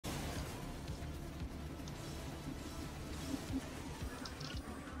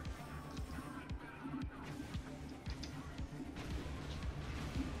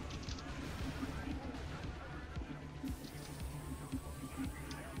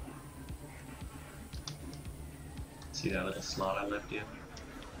See that little slot I left you?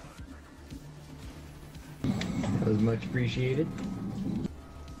 That was much appreciated.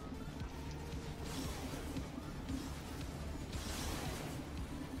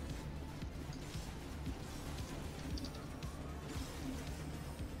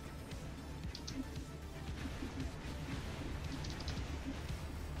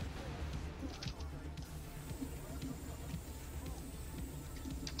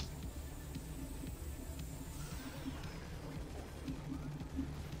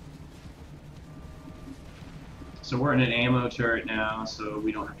 So we're in an ammo turret now, so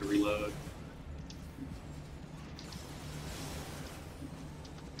we don't have to reload.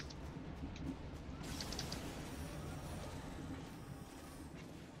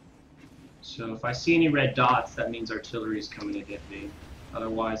 So if I see any red dots, that means artillery's coming to hit me.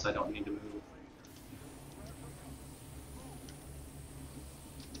 Otherwise, I don't need to move.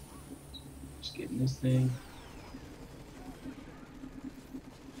 Just getting this thing.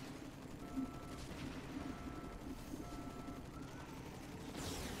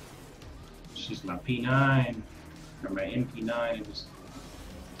 Use my P9 or my MP9 and just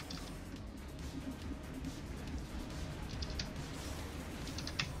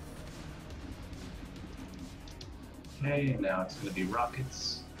okay. Now it's going to be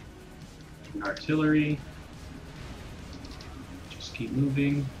rockets and artillery. Just keep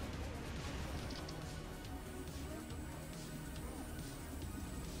moving.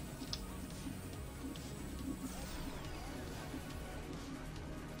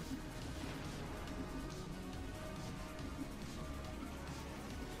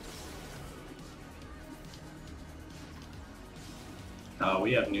 Oh,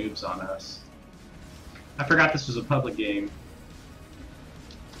 we have noobs on us. I forgot this was a public game.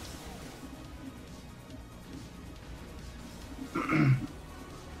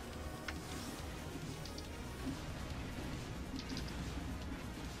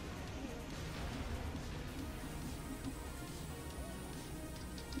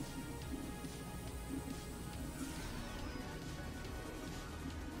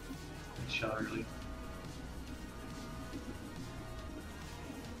 Shot early.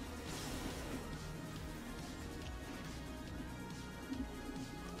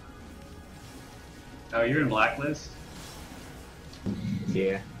 Oh, you're in blacklist?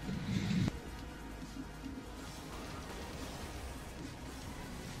 Yeah.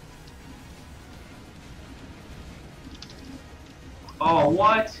 Oh,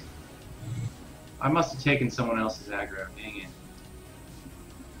 what? I must have taken someone else's aggro. Dang it.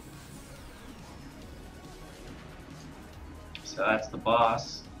 So that's the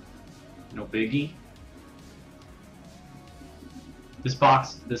boss. No biggie. This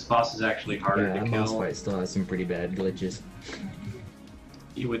boss is actually harder to that kill. boss fight still has some pretty bad glitches.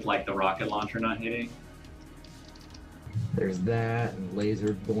 You with like the rocket launcher not hitting. There's that, and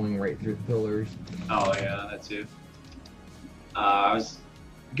laser going right through the pillars. Oh yeah, that too. I was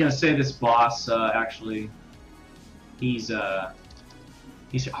gonna say this boss actually, he's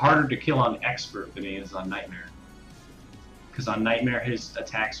harder to kill on expert than he is on nightmare. Because on nightmare his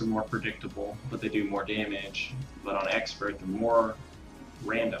attacks are more predictable, but they do more damage. But on expert they're more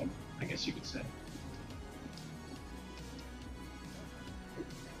random, I guess you could say.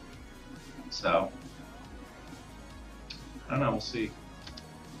 So, I don't know, we'll see.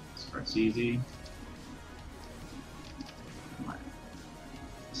 This part's easy. My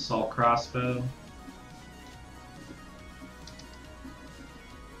assault crossbow.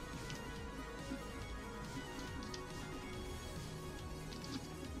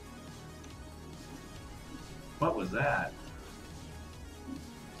 What was that?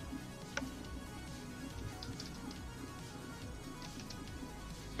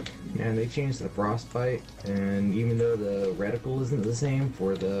 And they changed the frostbite, and even though the reticle isn't the same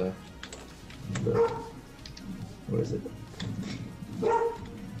for the what is it?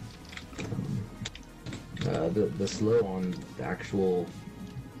 The slow on the actual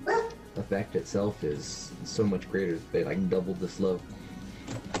effect itself is so much greater. They like doubled the slow.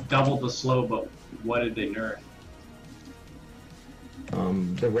 Doubled the slow, but what did they nerf?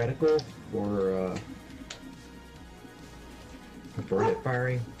 The reticle for hip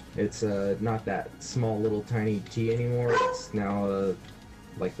firing, it's not that small little tiny T anymore. It's now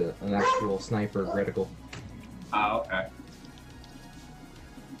like an actual sniper reticle. Oh, okay.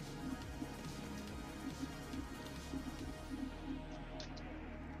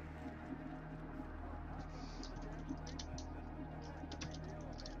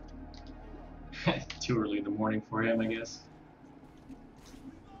 Too early in the morning for him, I guess.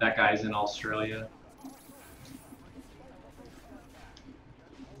 That guy's in Australia.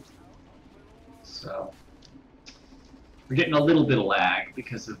 So, We're getting a little bit of lag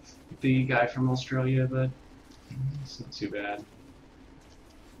because of the guy from Australia, but it's not too bad.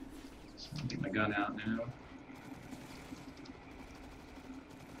 So I'll get my gun out now.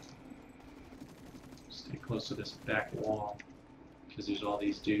 Stay close to this back wall because there's all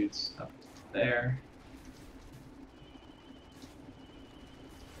these dudes up there.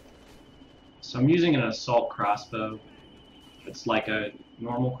 So I'm using an assault crossbow. It's like a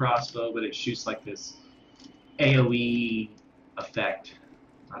normal crossbow, but it shoots like this AoE effect.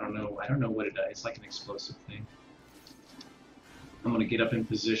 I don't know what it does. It's like an explosive thing. I'm gonna get up in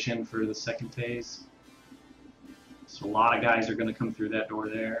position for the second phase. So a lot of guys are gonna come through that door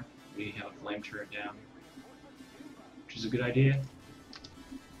there. We have a flame turret down, which is a good idea.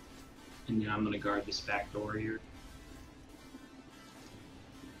 And then I'm gonna guard this back door here.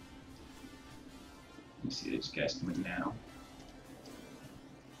 You see these guys coming now.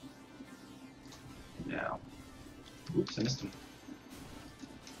 Now. Oops, I missed him.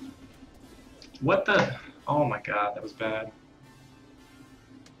 What the? Oh my god, that was bad.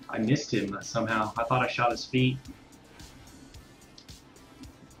 I missed him somehow. I thought I shot his feet.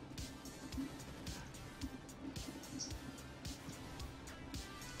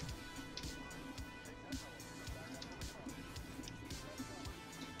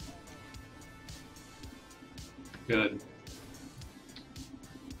 Good.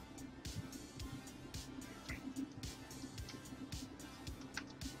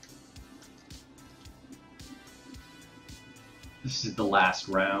 This is the last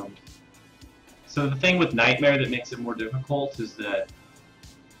round. So the thing with Nightmare that makes it more difficult is that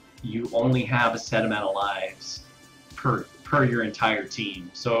you only have a set amount of lives per your entire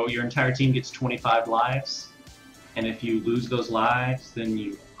team. So your entire team gets 25 lives, and if you lose those lives, then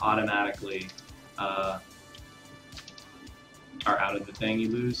you automatically are out of the thing you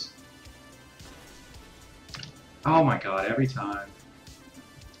lose. Oh my god, every time.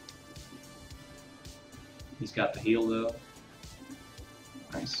 He's got the heal though.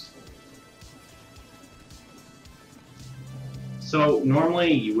 Nice. So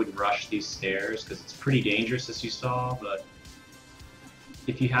normally you wouldn't rush these stairs because it's pretty dangerous, as you saw, but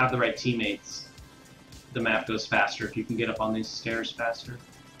if you have the right teammates, the map goes faster if you can get up on these stairs faster.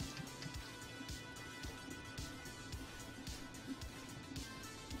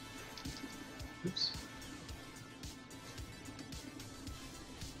 Oops.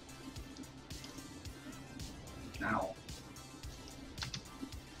 Ow.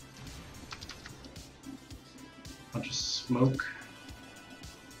 Bunch of smoke.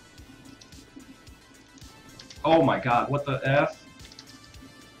 Oh my god, what the F?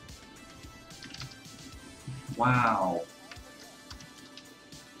 Wow.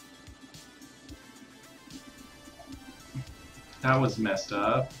 That was messed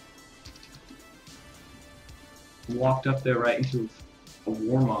up. Walked up there right into a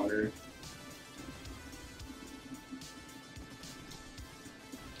warmonger.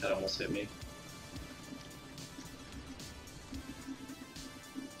 That almost hit me.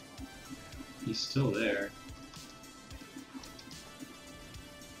 He's still there.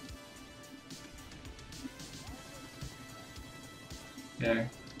 Okay.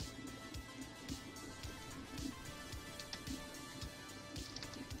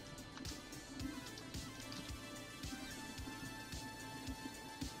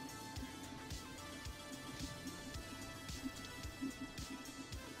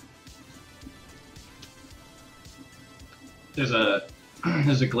 There's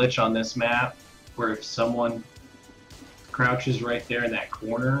a glitch on this map where if someone crouches right there in that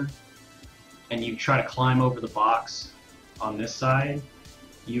corner and you try to climb over the box on this side,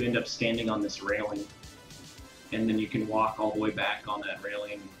 you end up standing on this railing, and then you can walk all the way back on that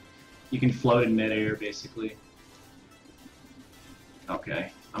railing. You can float in midair basically.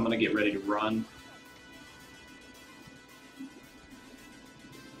 Okay, I'm gonna get ready to run.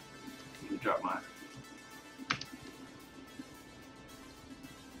 Let me drop my...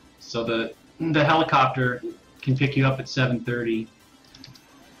 So the helicopter can pick you up at 7:30.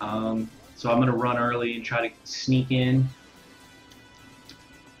 So I'm gonna run early and try to sneak in.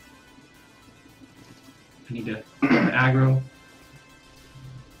 I need to aggro.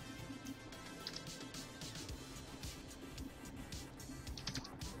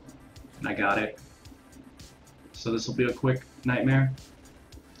 And I got it. So this will be a quick nightmare.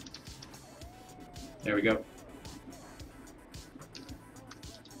 There we go.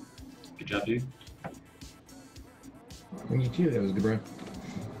 Good job, dude. You too, that was good, bro.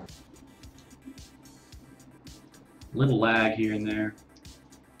 Little lag here and there.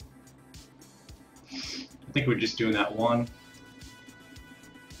 I think we're just doing that one.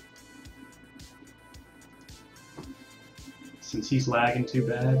 since he's lagging too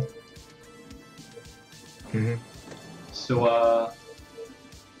bad. Mm-hmm. So,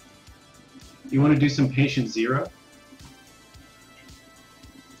 you want to do some patient zero?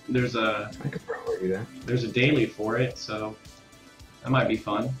 There's a I could probably do that. there's a daily for it, so that might be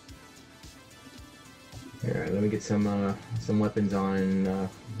fun. Alright, let me get some weapons on and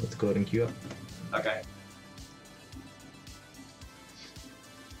let's go ahead and queue up. Okay.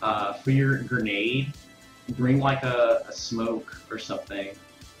 For your grenade, bring like a smoke or something,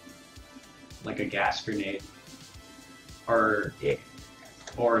 like a gas grenade, or Yeah.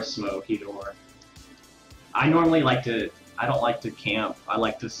 or a smoke, either or. I normally like to. I don't like to camp. I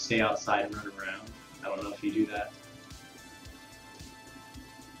like to stay outside and run around. I don't know if you do that.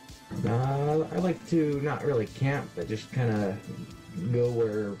 I like to not really camp, but just kind of go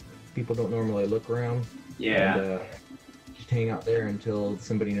where people don't normally look around. Yeah. And, just hang out there until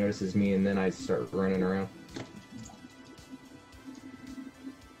somebody notices me, and then I start running around.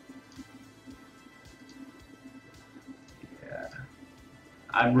 Yeah.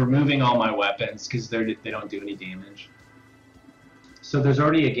 I'm removing all my weapons because they don't do any damage. So there's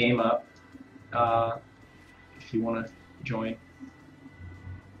already a game up. If you want to join,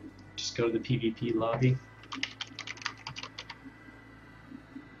 just go to the PvP lobby.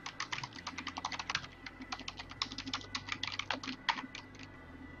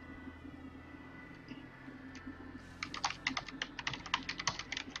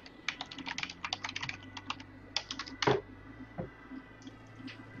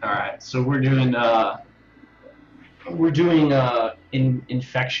 Alright, so we're doing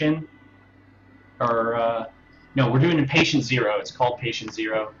infection, or no, we're doing patient zero. It's called patient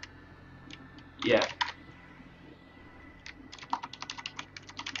zero. Yeah.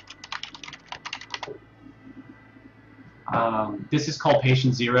 This is called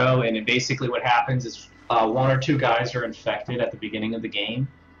patient zero, and basically what happens is one or two guys are infected at the beginning of the game,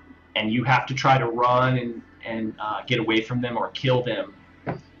 and you have to try to run and get away from them or kill them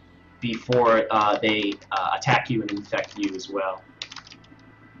before they attack you and infect you as well.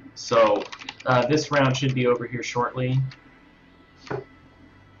 So this round should be over here shortly.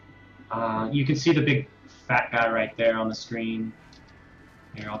 You can see the big fat guy right there on the screen.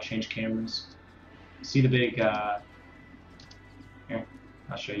 Here, I'll change cameras. See the big... here,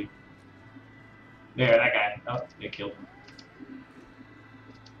 I'll show you. There, that guy. Oh, they killed him.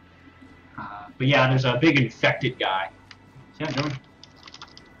 But yeah, there's a big infected guy. Yeah, join.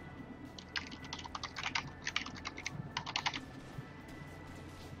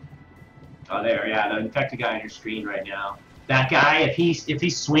 Oh, there, yeah, the infected guy on your screen right now. That guy, if he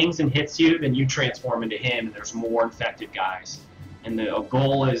swings and hits you, then you transform into him, and there's more infected guys. And the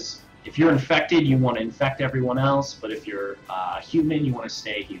goal is, if you're infected, you want to infect everyone else, but if you're human, you want to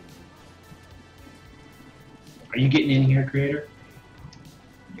stay human. Are you getting in here, Creator?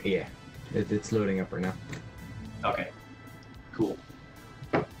 Yeah, it's loading up right now. Okay, cool.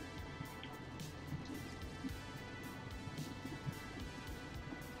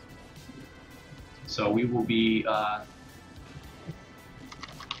 So we will be alright,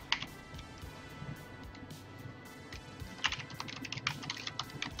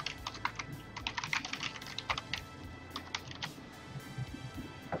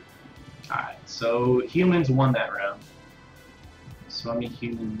 so humans won that round. So how many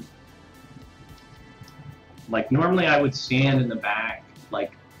human? Like normally I would stand in the back,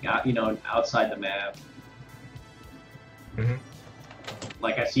 like you know, outside the map. Mm-hmm.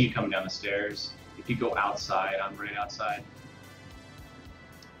 Like I see you coming down the stairs. If you go outside, I'm right outside.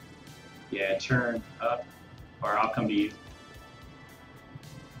 Yeah, turn up, or I'll come to you.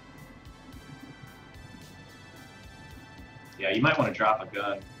 Yeah, you might want to drop a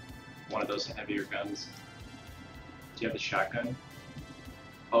gun. One of those heavier guns. Do you have the shotgun?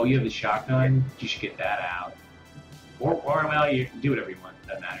 Oh, you have the shotgun? You should get that out. Or well, you can do whatever you want.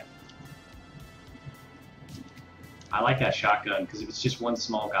 Doesn't matter. I like that shotgun because if it's just one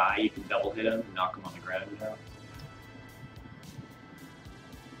small guy, you can double hit him and knock him on the ground, you know?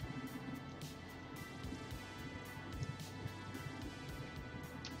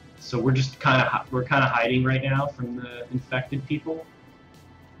 So we're just kind of hiding right now from the infected people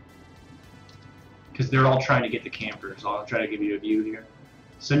because they're all trying to get the campers. I'll try to give you a view here.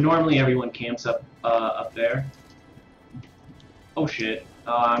 So normally everyone camps up there. Oh shit!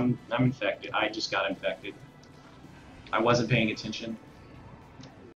 I'm infected. I just got infected. I wasn't paying attention.